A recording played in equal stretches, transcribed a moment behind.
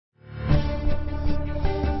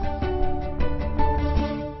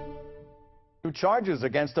new charges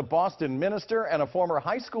against a Boston minister and a former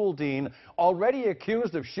high school dean already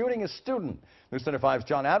accused of shooting a student. News Center 5's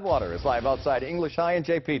John Atwater is live outside English High in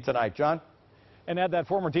JP tonight. John? And Ed, that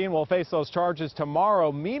former dean will face those charges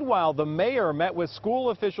tomorrow. Meanwhile, the mayor met with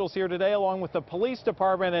school officials here today along with the police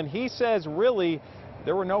department, and he says really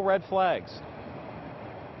there were no red flags.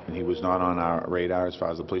 He was not on our radar as far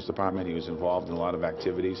as the police department. He was involved in a lot of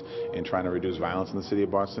activities in trying to reduce violence in the city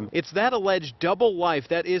of Boston. It's that alleged double life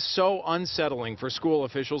that is so unsettling for school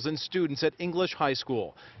officials and students at English High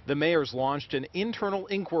School. The mayor's launched an internal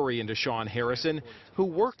inquiry into Sean Harrison, who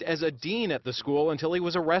worked as a dean at the school until he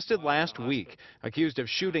was arrested last week, accused of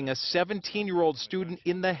shooting a 17-year-old student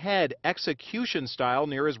in the head, execution style,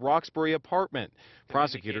 near his Roxbury apartment.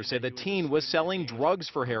 Prosecutors say the teen was selling drugs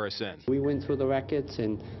for Harrison. We went through the records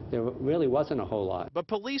and there really wasn't a whole lot. But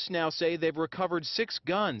police now say they've recovered 6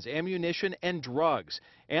 guns, ammunition, and drugs.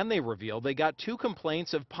 And they reveal they got 2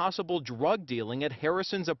 complaints of possible drug dealing at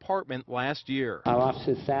Harrison's apartment last year. Our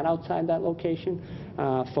officers sat outside that location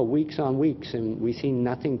for weeks on weeks, and we see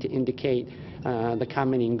nothing to indicate the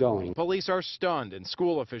coming and going. Police are stunned, and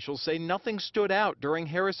school officials say nothing stood out during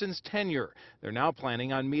Harrison's tenure. They're now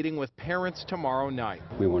planning on meeting with parents tomorrow night.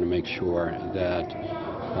 We want to make sure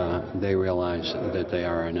that they realize that they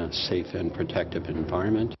are in a safe and protective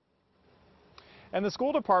environment. And the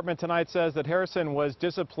school department tonight says that Harrison was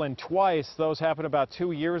disciplined twice. Those happened about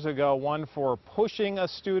 2 years ago, one for pushing a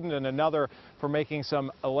student and another for making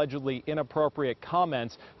some allegedly inappropriate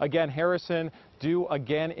comments. Again, Harrison due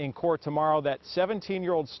again in court tomorrow. That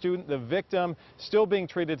 17-year-old student, the victim, still being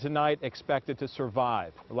treated tonight, expected to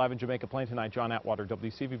survive. We're live in Jamaica Plain tonight. John Atwater,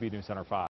 WCVB News Center 5.